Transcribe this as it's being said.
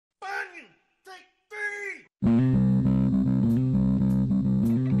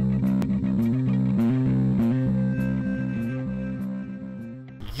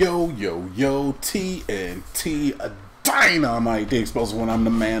Yo, TNT Dinomight, the explosive one. I'm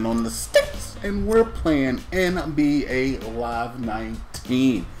the man on the sticks, and we're playing NBA Live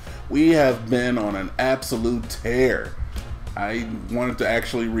 19. We have been on an absolute tear. I wanted to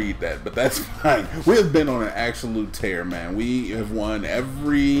actually read that, but that's fine. We have been on an absolute tear, man. We have won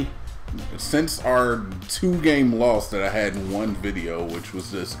since our 2-game loss that I had in one video, which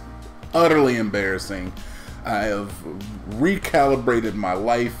was just utterly embarrassing. I have recalibrated my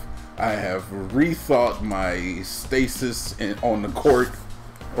life. I have rethought my stasis on the court,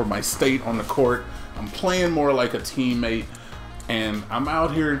 or my state on the court. I'm playing more like a teammate, and I'm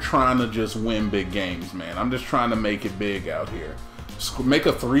out here trying to just win big games, man. I'm just trying to make it big out here. Make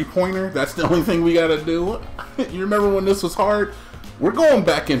a three-pointer? That's the only thing we gotta do? You remember when this was hard? We're going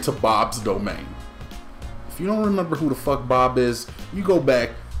back into Bob's domain. If you don't remember who the fuck Bob is, you go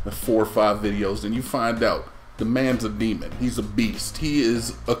back 4 or 5 videos and you find out the man's a demon. He's a beast. He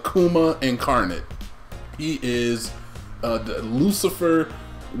is Akuma incarnate. He is Lucifer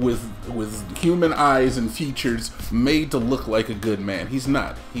with human eyes and features, made to look like a good man. He's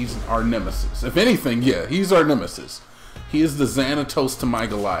not. He's our nemesis. If anything, yeah, he's our nemesis. He is the Xanatos to my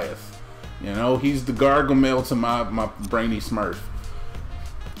Goliath. You know, he's the Gargamel to my brainy Smurf.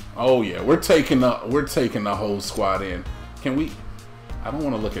 Oh yeah, we're taking the whole squad in. Can we? I don't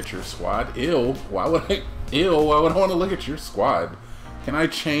want to look at your squad. Ew. Why would I want to look at your squad? Can I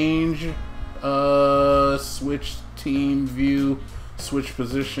change switch team view, switch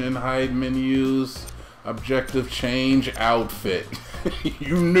position, hide menus, objective change, outfit?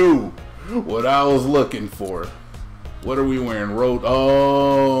 You knew what I was looking for. What are we wearing? Road.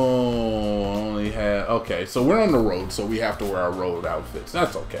 Oh, only had. Okay, so we're on the road, so we have to wear our road outfits.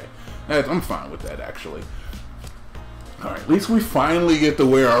 That's okay. I'm fine with that, actually. Alright, at least we finally get to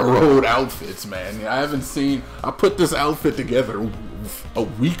wear our road outfits, man. I put this outfit together a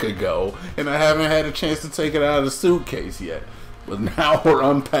week ago, and I haven't had a chance to take it out of the suitcase yet. But now we're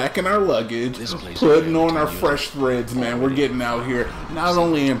unpacking our luggage, putting on our fresh threads, man. We're getting out here, not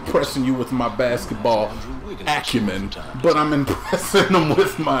only impressing you with my basketball acumen, but I'm impressing them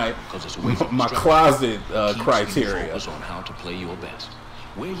with my closet criteria.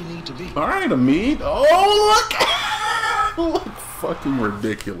 Where you need to be. All right, Amid. Oh, look, look, fucking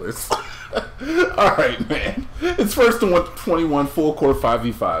ridiculous. All right, man. It's first and 21, full court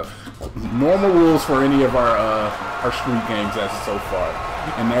 5v5. Normal rules for any of our street games as so far.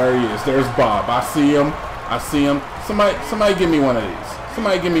 And there he is. There's Bob. I see him. I see him. Somebody give me one of these.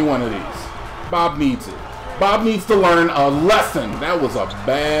 Somebody give me one of these. Bob needs it. Bob needs to learn a lesson. That was a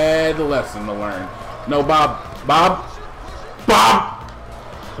bad lesson to learn. No, Bob.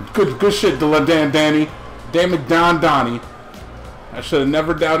 Good shit, Danny. Damn it, Donnie. I should have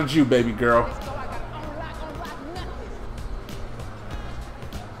never doubted you, baby girl.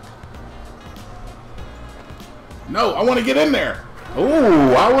 No, I want to get in there.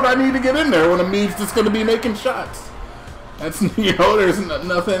 Ooh, why would I need to get in there when Amid's just going to be making shots? That's, you know, there's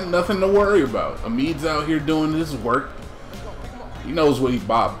nothing to worry about. Amid's out here doing his work. He knows what he's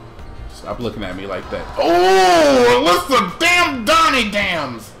Bob. Stop looking at me like that. Oh, listen, damn Donnie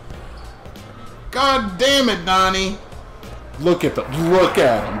dams. God damn it, Donnie. Look at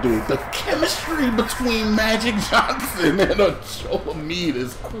him, dude. The chemistry between Magic Johnson and Joel Embiid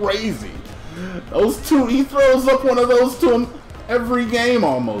is crazy. Those two, he throws up one of those to him every game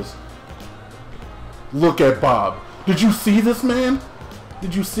almost. Look at Bob. Did you see this, man?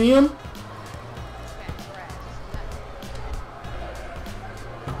 Did you see him?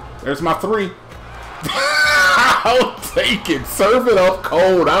 There's my 3. I'll take it. Serve it up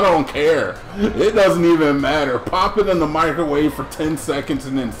cold. I don't care. It doesn't even matter. Pop it in the microwave for 10 seconds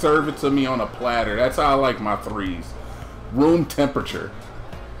and then serve it to me on a platter. That's how I like my 3s. Room temperature.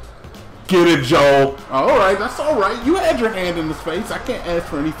 Get it, Joel. Alright, that's alright. You had your hand in his face. I can't ask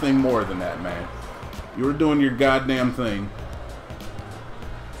for anything more than that, man. You were doing your goddamn thing.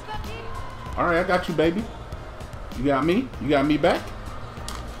 Alright, I got you, baby. You got me? You got me back?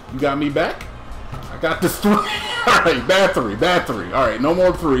 You got me back? I got this 3. Alright, bad 3. Alright, no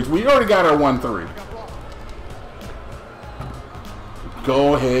more 3s. We already got our 1-3.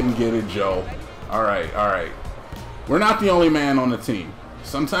 Go ahead and get it, Joe. Alright. We're not the only man on the team.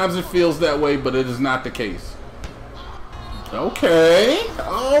 Sometimes it feels that way, but it is not the case. Okay.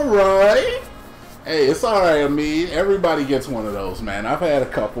 Alright. Hey, it's alright, Amid. Everybody gets one of those, man. I've had a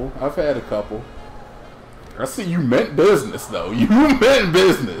couple. I see you meant business, though. You meant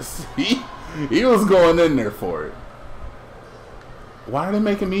business. He was going in there for it. Why are they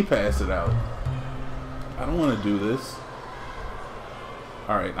making me pass it out? I don't want to do this.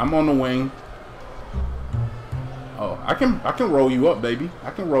 Alright, I'm on the wing. Oh, I can roll you up, baby.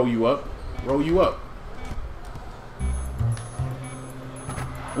 I can roll you up. Roll you up.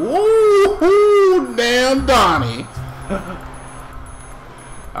 Ooh, damn Donnie.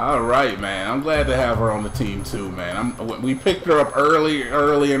 All right, man. I'm glad to have her on the team too, man. We picked her up early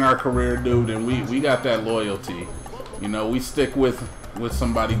in our career, dude, and we got that loyalty. You know, we stick with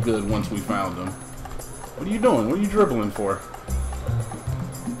somebody good once we found them. What are you doing? What are you dribbling for?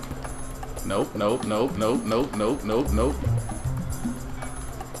 Nope, nope, nope, nope, nope, nope, nope, nope.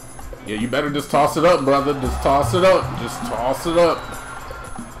 Yeah, you better just toss it up, brother. Just toss it up. Just toss it up.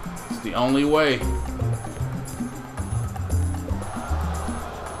 It's the only way.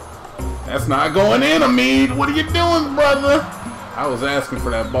 That's not going in, Amid. What are you doing, brother? I was asking for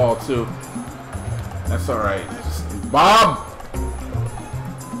that ball, too. That's alright. Bob!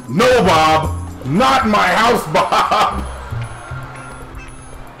 No, Bob! Not my house, Bob!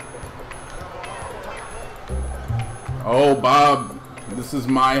 Oh, Bob. This is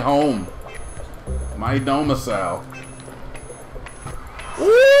my home. My domicile.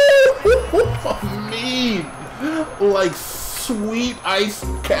 Ooh! Me! Like sweet iced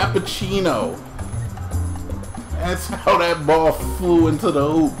cappuccino. That's how that ball flew into the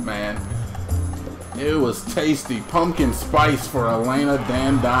hoop, man. It was tasty. Pumpkin spice for Elena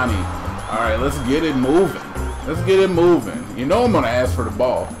Dandani. Alright, let's get it moving. Let's get it moving. You know I'm going to ask for the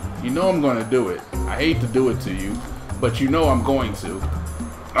ball. You know I'm going to do it. I hate to do it to you, but you know I'm going to.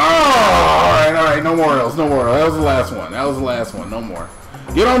 Oh! Alright, no more else. No more else. That was the last one. That was the last one. No more.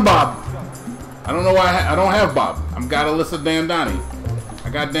 Get on Bob. I don't know why I don't have Bob. I've got Alyssa Damdani. I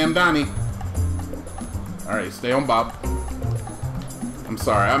got Damdani. Alright, stay on Bob. I'm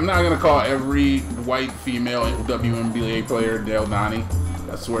sorry. I'm not going to call every white female WNBA player Damdani.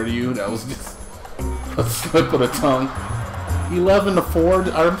 I swear to you, that was just a slip of the tongue.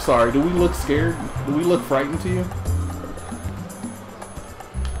 11-4. I'm sorry. Do we look scared? Do we look frightened to you?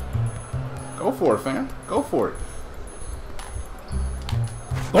 Go for it, fam. Go for it.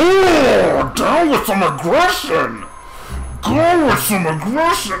 Oh, down with some aggression. Go with some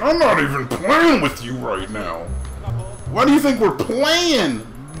aggression. I'm not even playing with you right now. Why do you think we're playing?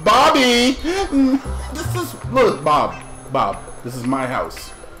 Bobby! This is... Look, Bob. This is my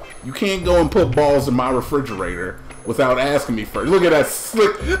house. You can't go and put balls in my refrigerator without asking me first. Look at that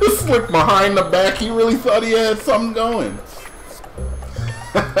slick behind the back. He really thought he had something going.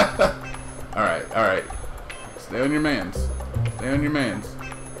 Alright. Stay on your mans. Stay on your mans.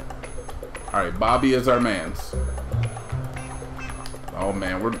 Alright, Bobby is our mans. Oh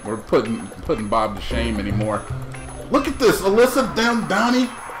man, we're putting Bob to shame anymore. Look at this, Alyssa Damdani.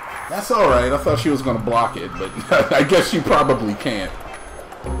 That's alright. I thought she was gonna block it, but I guess she probably can't.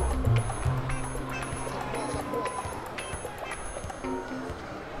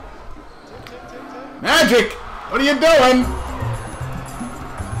 Magic! What are you doing?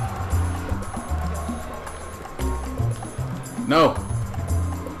 No.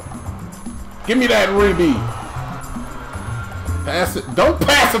 Give me that Ruby. Pass it. Don't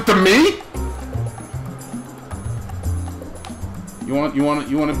pass it to me. You want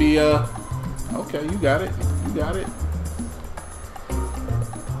to be okay, you got it. You got it.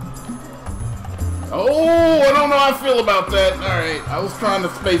 Oh, I don't know how I feel about that. All right. I was trying to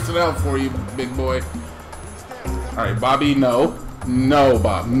space it out for you, big boy. All right, Bobby, no. No,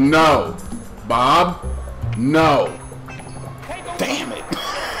 Bob. No. Bob, no. Damn it.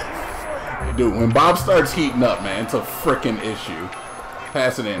 Dude, when Bob starts heating up, man, it's a freaking issue.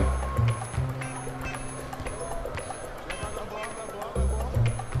 Pass it in.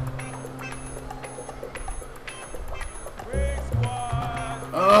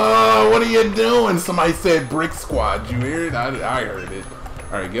 Oh, what are you doing? Somebody said brick squad. You hear it? I heard it.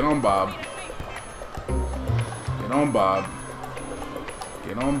 Alright, get on Bob. Get on Bob.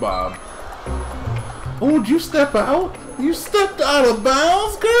 Get on Bob. Oh, did you step out? You stepped out of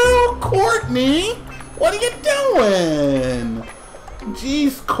bounds, girl? Courtney? What are you doing?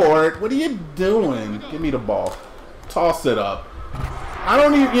 Jeez, Court. What are you doing? Give me the ball. Toss it up. I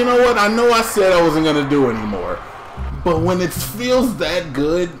don't even... You know what? I know I said I wasn't going to do anymore. But when it feels that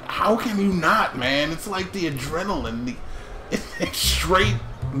good, how can you not, man? It's like the adrenaline. It's straight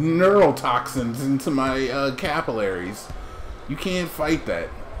neurotoxins into my capillaries. You can't fight that.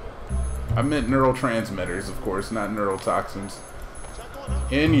 I meant neurotransmitters, of course, not neurotoxins.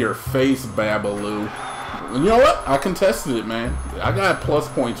 In your face, Babaloo. You know what? I contested it, man. I got plus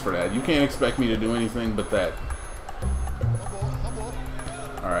points for that. You can't expect me to do anything but that.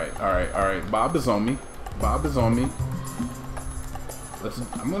 Alright. Bob is on me. Bob is on me.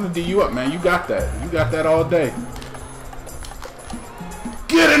 I'm gonna D you up, man. You got that. You got that all day.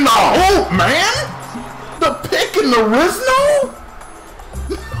 Get in the hoop, man! The pick getting the Rizno?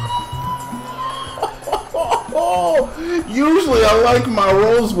 Usually I like my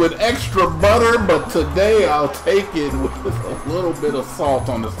rolls with extra butter, but today I'll take it with a little bit of salt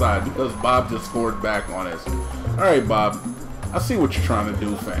on the side because Bob just scored back on us. Alright, Bob. I see what you're trying to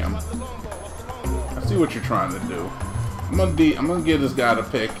do, fam. I see what you're trying to do. I'm gonna give this guy the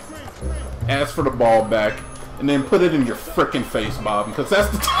pick, ask for the ball back, and then put it in your frickin' face, Bob, because that's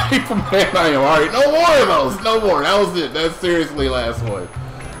the type of man I am. Alright, no more of those. No more. That was it. That's seriously last one.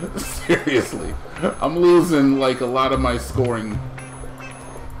 Seriously. I'm losing like a lot of my scoring,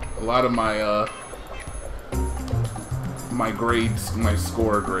 a lot of my my grades, my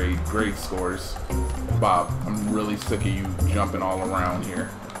grade scores. Bob, I'm really sick of you jumping all around here.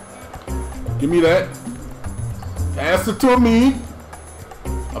 Give me that. Pass it to Amid.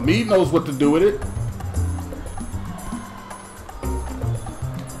 Amid knows what to do with it.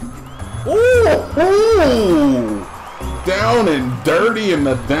 Ooh! Down and dirty in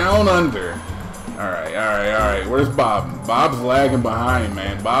the down under. Alright. Where's Bob? Bob's lagging behind,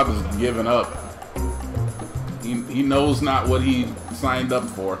 man. Bob is giving up. He knows not what he signed up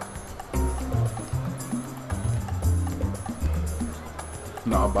for.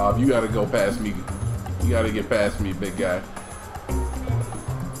 No, Bob, you gotta go past me. You gotta get past me, big guy.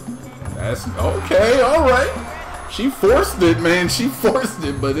 That's okay, alright. She forced it, man. She forced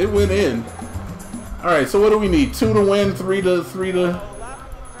it, but it went in. Alright, so what do we need? 2 to win, 3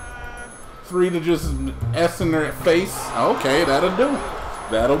 to just S in their face. Okay, that'll do.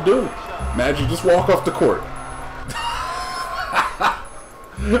 That'll do. Magic, just walk off the court.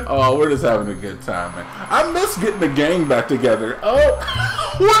 Oh, we're just having a good time, man. I miss getting the gang back together. Oh,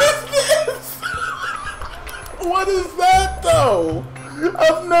 what is this? What is that, though?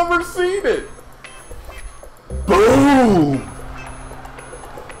 I've never seen it. Boom.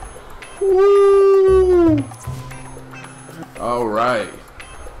 Woo. All right.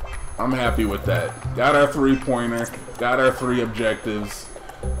 I'm happy with that. Got our 3-pointer. Got our 3 objectives.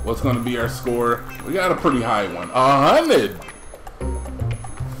 What's going to be our score? We got a pretty high one. 100.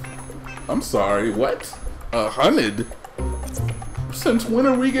 I'm sorry, what? 100? Since when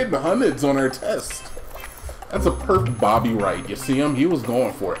are we getting hundreds on our test? That's a perfect Bobby Wright. You see him? He was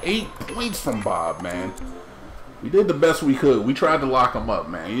going for 8 points from Bob, man. We did the best we could. We tried to lock him up,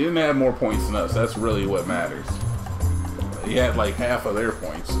 man. He didn't have more points than us. That's really what matters. He had like half of their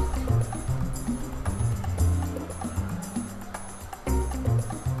points.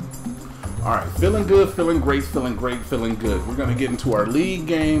 Alright, feeling good, feeling great, feeling great, feeling good. We're going to get into our league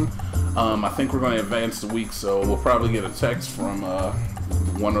game. I think we're going to advance the week, so we'll probably get a text from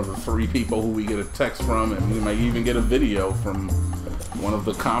one of the 3 people who we get a text from, and we might even get a video from one of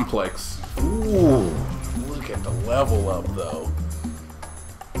the complex. Ooh, look at the level up, though.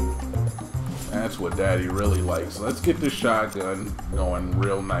 That's what Daddy really likes. Let's get this shotgun going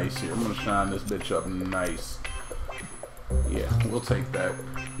real nice here. I'm going to shine this bitch up nice. Yeah, we'll take that.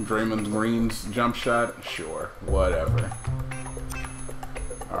 Draymond Green's jump shot? Sure, whatever.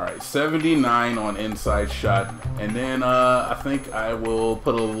 Alright, 79 on inside shot. And then I think I will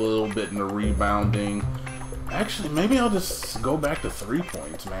put a little bit in the rebounding. Actually, maybe I'll just go back to 3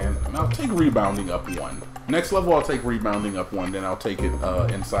 points, man. And I'll take rebounding up 1. Next level, I'll take rebounding up 1. Then I'll take it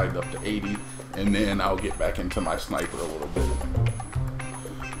inside up to 80. And then I'll get back into my sniper a little bit.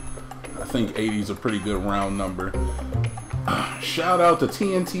 I think 80 is a pretty good round number. Shout out to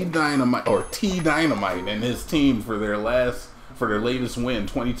TNT Dinomight, or T Dinomight, and his team for their latest win,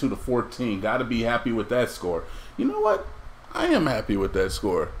 22-14. Gotta be happy with that score. You know what? I am happy with that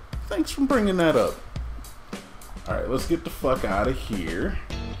score. Thanks for bringing that up. Alright, let's get the fuck out of here.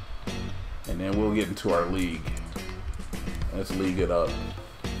 And then we'll get into our league. Let's league it up.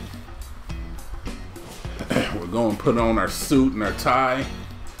 We're going to put on our suit and our tie.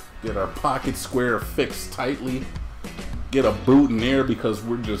 Get our pocket square fixed tightly. Get a boot in there because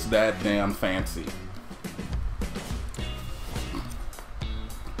we're just that damn fancy.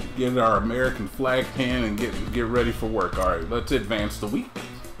 Get our American flag pin and get ready for work. Alright, let's advance the week.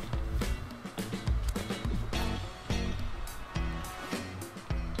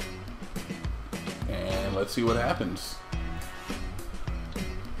 And let's see what happens.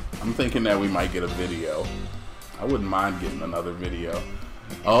 I'm thinking that we might get a video. I wouldn't mind getting another video.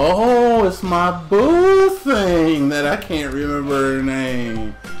 Oh, it's my boo thing that I can't remember her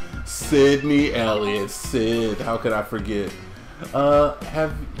name. Sydney Elliott. Sid. How could I forget?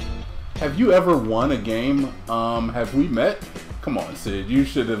 Have you ever won a game? Have we met? Come on, Sid. You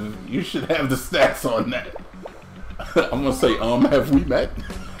should have the stats on that. I'm gonna say, have we met?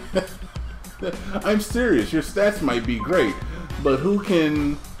 I'm serious. Your stats might be great, but who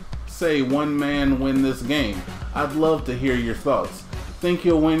can say one man win this game? I'd love to hear your thoughts. Think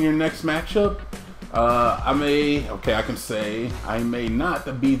you'll win your next matchup? I can say I may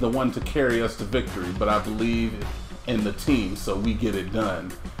not be the one to carry us to victory, but I believe in the team, so we get it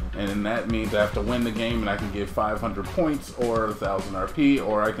done. And that means I have to win the game and I can get 500 points or 1,000 RP,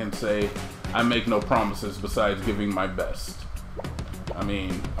 or I can say I make no promises besides giving my best. I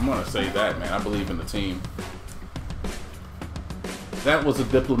mean, I'm gonna say that, man. I believe in the team. That was a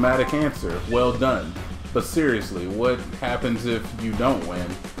diplomatic answer. Well done. But seriously, what happens if you don't win?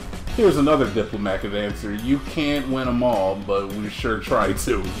 Here's another diplomatic answer. You can't win them all, but we sure try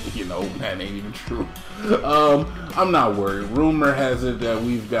to. You know, that ain't even true. I'm not worried. Rumor has it that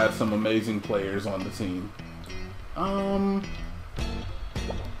we've got some amazing players on the team. I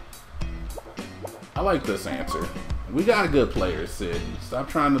like this answer. We got good players, Sid. Stop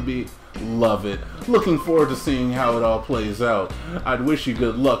trying to be... Love it. Looking forward to seeing how it all plays out. I'd wish you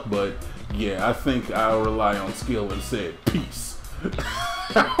good luck, but yeah, I think I'll rely on skill and Sid. Peace.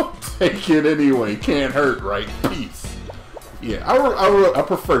 I'll take it anyway. Can't hurt, right? Peace. Yeah, I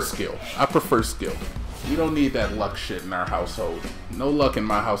prefer skill. I prefer skill. We don't need that luck shit in our household. No luck in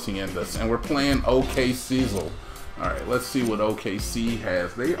my haciendas. And we're playing OK Cecil. Alright, let's see what OKC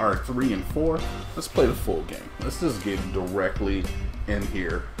has. They are 3-4. Let's play the full game. Let's just get directly in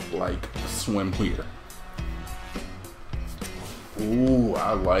here like swimwear. Ooh,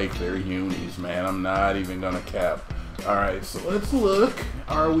 I like their unis, man. I'm not even gonna cap. Alright, so let's look.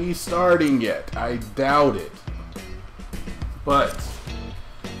 Are we starting yet? I doubt it. But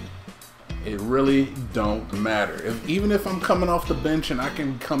it really don't matter. Even if I'm coming off the bench and I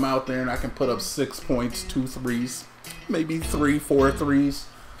can come out there and I can put up 6 points, 2 threes, maybe 3, 4 threes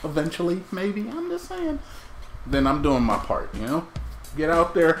eventually, maybe. I'm just saying. Then I'm doing my part, you know? Get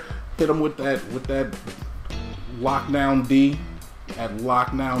out there, hit them with that lockdown D, that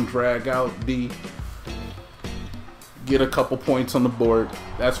lockdown drag out D. Get a couple points on the board.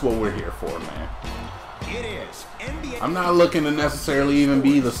 That's what we're here for, man. It is NBA. I'm not looking to necessarily even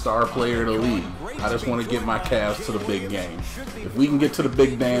be the star player of the league. I just want to get my Cavs to the big game. If we can get to the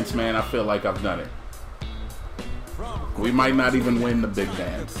big dance, man, I feel like I've done it. We might not even win the big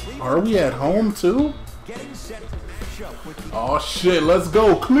dance. Are we at home too? Oh shit, let's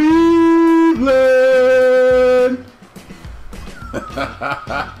go Cleveland!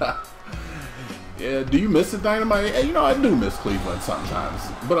 Yeah, do you miss the Dynamite? You know, I do miss Cleveland sometimes,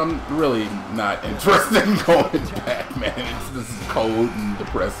 but I'm really not interested in going back, man. This is cold and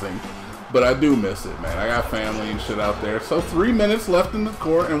depressing, but I do miss it, man. I got family and shit out there. So 3 minutes left in the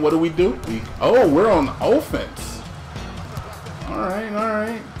court, and what do? We're on offense. All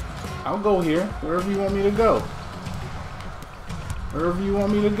right. I'll go here, wherever you want me to go. Wherever you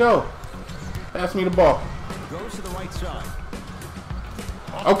want me to go. Pass me the ball. Goes to the right side.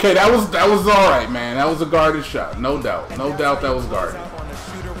 Okay, that was all right, man. That was a guarded shot, no doubt. No doubt that was guarded. On the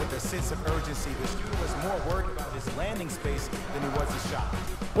shooter with a sense of urgency. The shooter was more worried about his landing space than he was his shot.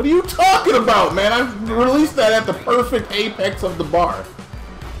 What are you talking about, man? I released that at the perfect apex of the bar.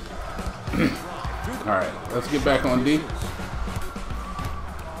 All right, let's get back on D.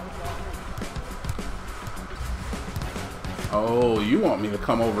 Oh, you want me to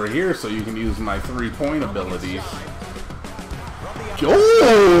come over here so you can use my three-point abilities.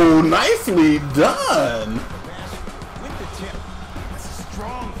 Oh, nicely done.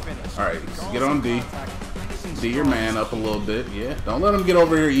 All right, get on D. D your man up a little bit. Yeah, don't let him get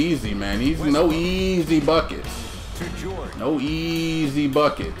over here easy, man. He's no easy buckets. No easy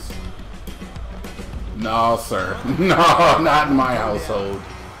buckets. No, sir. No, not in my household.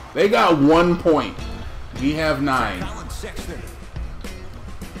 They got 1 point. We have 9.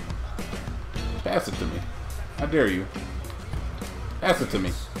 Pass it to me. How dare you? Pass it to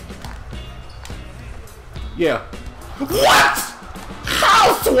me. Yeah. What?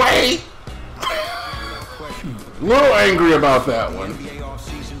 Houseway? A little angry about that one.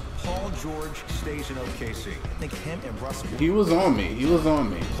 Paul George stays in OKC. I think him and Russ. He was on me. He was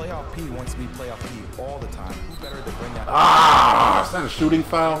on me. Playoff P wants to be playoff P all the time. Who better to bring that? Ah, is that a shooting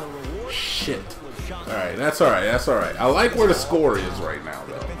foul? Shit. All right, that's all right. That's all right. I like where the score is right now,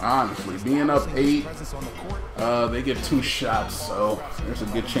 though. Honestly, being up 8, they get 2 shots, so there's a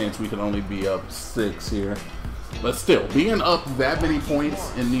good chance we could only be up 6 here. But still, being up that many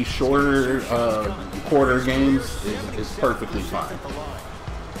points in these shorter quarter games is perfectly fine.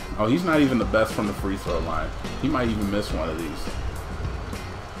 Oh, he's not even the best from the free throw line. He might even miss one of these.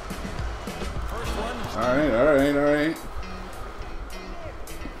 All right.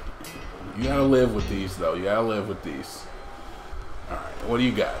 You gotta live with these, though. You gotta live with these. All right, what do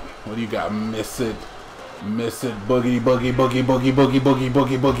you got? What do you got? Miss it, boogie.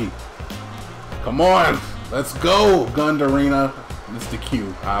 Come on. Let's go, Gun Arena. It's the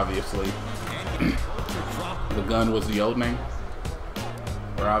Q, obviously. The gun was the old name.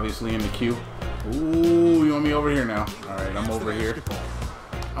 We're obviously in the Q. Ooh, you want me over here now? Alright, I'm over here.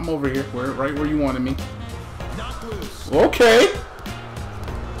 I'm over here. Right where you wanted me. Okay.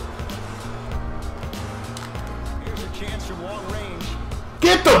 Here's a chance from long range.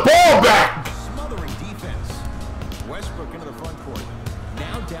 Get the ball back! Smothering defense. Westbrook into the front court.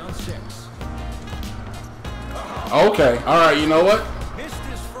 Now down 6. Okay, alright, you know what? Missed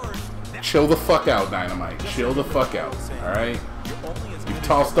his first. Chill the fuck out, Dynamite. Chill the fuck out, alright? You've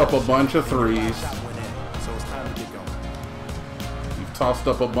tossed up a bunch of threes. So it's time to get going. You've tossed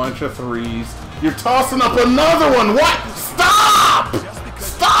up a bunch of threes. You're tossing up another one! What? Stop!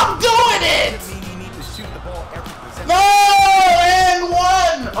 Stop doing it! No! And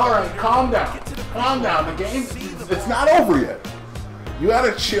one! Alright, calm down. Calm down. The game, it's not over yet. You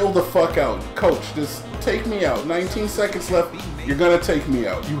gotta chill the fuck out. Coach, just take me out. 19 seconds left. You're gonna take me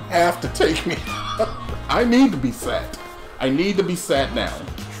out. You have to take me out. I need to be sat. I need to be sat down.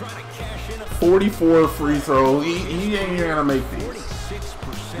 44 free throws. He ain't gonna make these.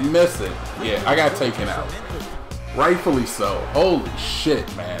 You miss it. Yeah, I got taken out. Rightfully so. Holy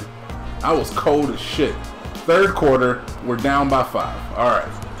shit, man. I was cold as shit. Third quarter, we're down by 5.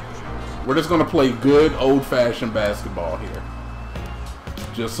 Alright. We're just gonna play good old-fashioned basketball here.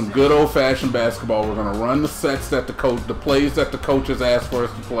 Just some good old-fashioned basketball. We're gonna run the sets that the plays that the coaches asked for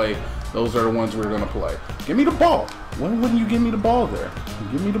us to play. Those are the ones we're gonna play. Give me the ball. When wouldn't you give me the ball there?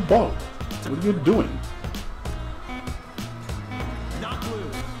 Give me the ball. What are you doing?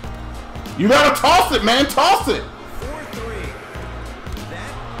 You gotta toss it, man. Toss it. 4-3.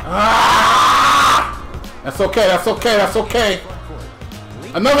 Ah! That's okay. That's okay. That's okay.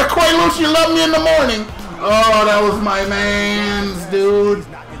 Another Quaaludes, you love me in the morning. Oh, that was my man's, dude.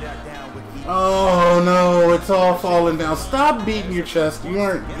 Oh no, it's all falling down. Stop beating your chest. You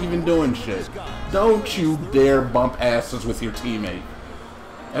aren't even doing shit. Don't you dare bump asses with your teammate.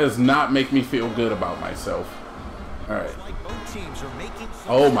 That does not make me feel good about myself. Alright.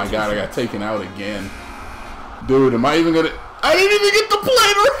 Oh my god, I got taken out again. Dude, am I even gonna... I didn't even get the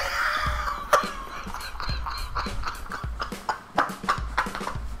play.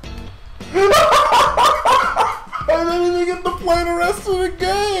 I didn't even get to play the rest of the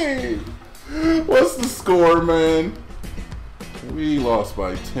game. What's the score, man? We lost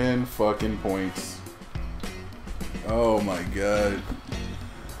by 10 fucking points. Oh my god.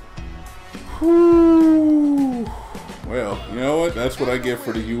 Whew. Well, you know what? That's what I get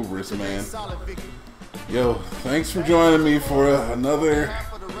for the hubris, man. Yo, thanks for joining me for another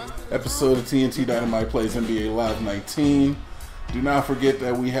episode of TNT Dinomight Plays NBA Live 19. Do not forget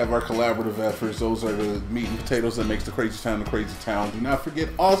that we have our collaborative efforts. Those are the meat and potatoes that makes the crazy town the crazy town. Do not forget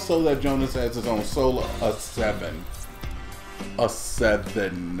also that Jonas has his own solo, a 7. A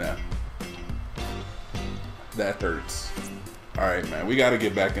 7. That hurts. Alright, man. We got to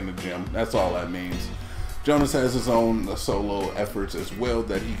get back in the gym. That's all that means. Jonas has his own solo efforts as well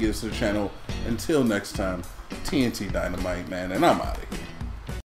that he gives to the channel. Until next time, TNT Dinomight, man. And I'm out of here.